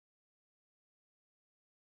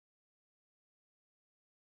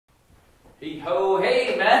Hey ho,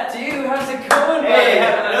 hey Matthew, how's it going? Hey,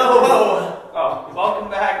 buddy? no. Oh, welcome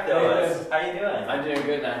back, though. Hey, How you doing? I'm doing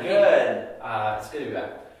good now. Good. It's good to be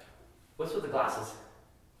back. What's with the glasses?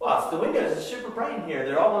 Well, it's the windows. It's super bright in here.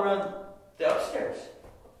 They're all around the upstairs.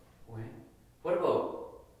 Wait, what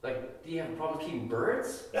about, like, do you have a problem keeping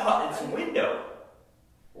birds? No, it's a window.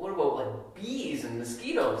 What about, like, bees and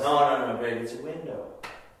mosquitoes? No, Greg. It's a window.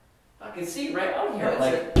 I can see right out here. No, it's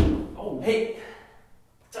like, oh, hey.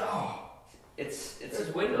 it's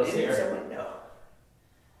just windows here. It's a window.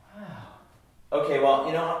 Wow. Okay, well,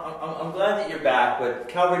 you know, I'm glad that you're back, but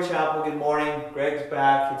Calvary Chapel, good morning. Greg's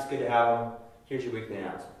back. It's good to have him. Here's your weekly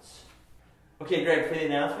announcements. Okay, Greg, for the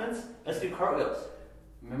announcements, let's do cartwheels.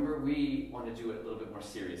 Remember, we want to do it a little bit more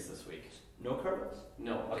serious this week. No cartwheels?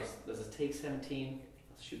 No, okay. This is take 17.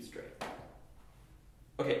 Let's shoot straight.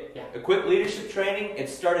 Okay, Yeah. a quick leadership training. It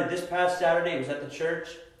started this past Saturday. It was at the church.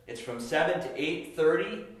 It's from 7 to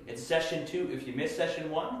 8:30. It's session 2. If you missed session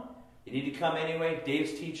 1, you need to come anyway.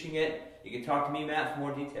 Dave's teaching it. You can talk to me, Matt, for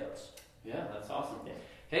more details. Yeah, that's awesome. Yeah.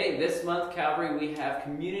 Hey, this month, Calvary, we have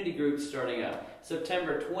community groups starting up.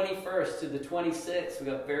 September 21st to the 26th, we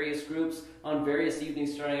got various groups on various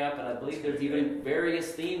evenings starting up, and I believe there's even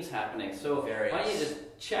various themes happening. So why don't you just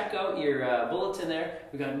check out your bulletin there.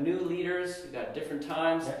 We got new leaders, we got different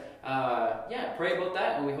times. Yeah, pray about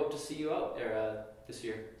that, and we hope to see you out there this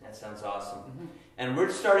year. That sounds awesome. Mm-hmm. And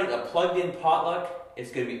we're starting a plugged-in potluck.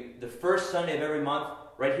 It's going to be the first Sunday of every month,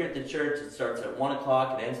 right here at the church. It starts at 1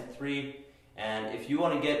 o'clock, it ends at 3. And if you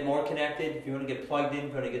want to get more connected, if you want to get plugged in, if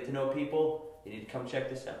you want to get to know people, you need to come check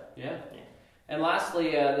this out. Yeah. And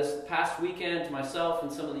lastly, this past weekend, myself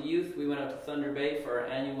and some of the youth, we went out to Thunder Bay for our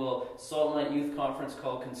annual Salt and Light Youth Conference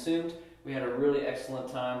called Consumed. We had a really excellent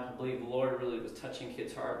time. I believe the Lord really was touching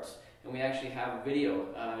kids' hearts. And we actually have a video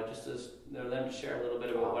just as them to share a little bit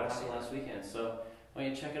about what happened last weekend. So why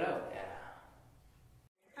don't you check it out? Yeah.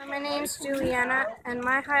 My name's Juliana, and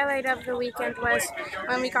my highlight of the weekend was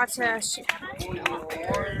when we got to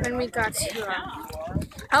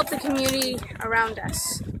help the community around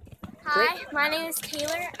us. Hi, my name is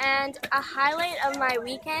Taylor, and a highlight of my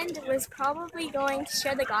weekend was probably going to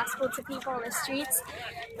share the gospel to people on the streets.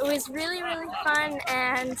 It was really, really fun,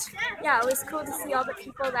 and yeah, it was cool to see all the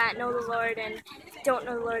people that know the Lord and don't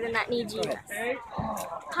know the Lord and that need Jesus.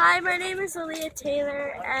 Hi, my name is Aaliyah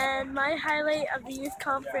Taylor, and my highlight of the youth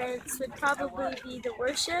conference would probably be the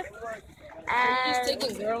worship. And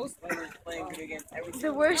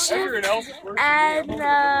the worship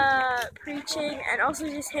and preaching, and also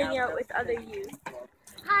just hanging out with other youth.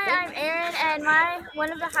 Hi, I'm Erin, and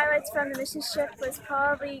one of the highlights from the mission trip was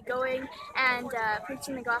probably going and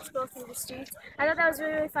preaching the gospel through the streets. I thought that was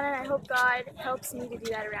really, really fun, and I hope God helps me to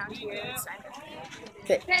do that around here this time.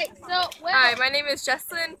 Hi, my name is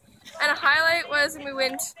Jesslyn, and a highlight was when we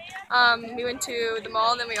went to the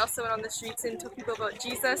mall, and then we also went on the streets and told people about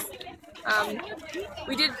Jesus.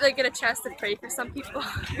 We did get a chance to pray for some people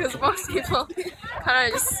because most people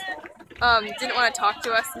kind of just didn't want to talk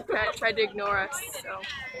to us and tried to ignore us. So.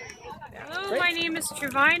 Hello, my name is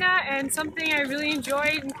Trevina, and something I really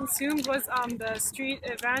enjoyed and consumed was the street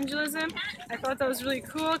evangelism. I thought that was really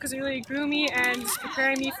cool because it really grew me and just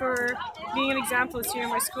preparing me for being an example this year in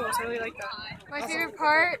my school, so I really like that. My favorite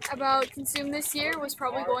part about Consume this year was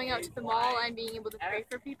probably going out to the mall and being able to pray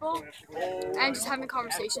for people and just having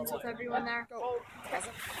conversations with everyone there.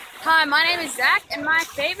 Hi, my name is Zach, and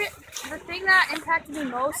the thing that impacted me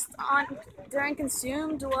most during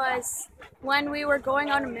Consumed was when we were going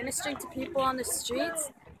out and ministering to people on the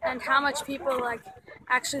streets and how much people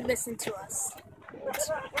actually listened to us.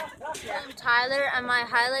 I'm Tyler, and my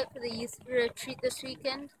highlight for the youth retreat this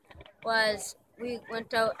weekend was we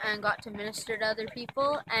went out and got to minister to other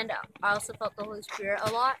people, and I also felt the Holy Spirit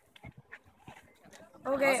a lot.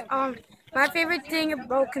 Okay, my favorite thing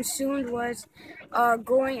about Consumed was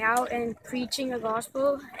going out and preaching the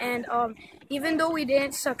gospel, and even though we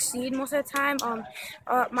didn't succeed most of the time,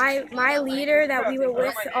 my leader that we were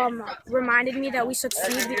with reminded me that we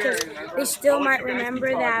succeed because they still might remember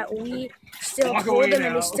that we still told them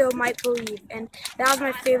and they still might believe, and that was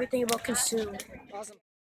my favorite thing about Consumed.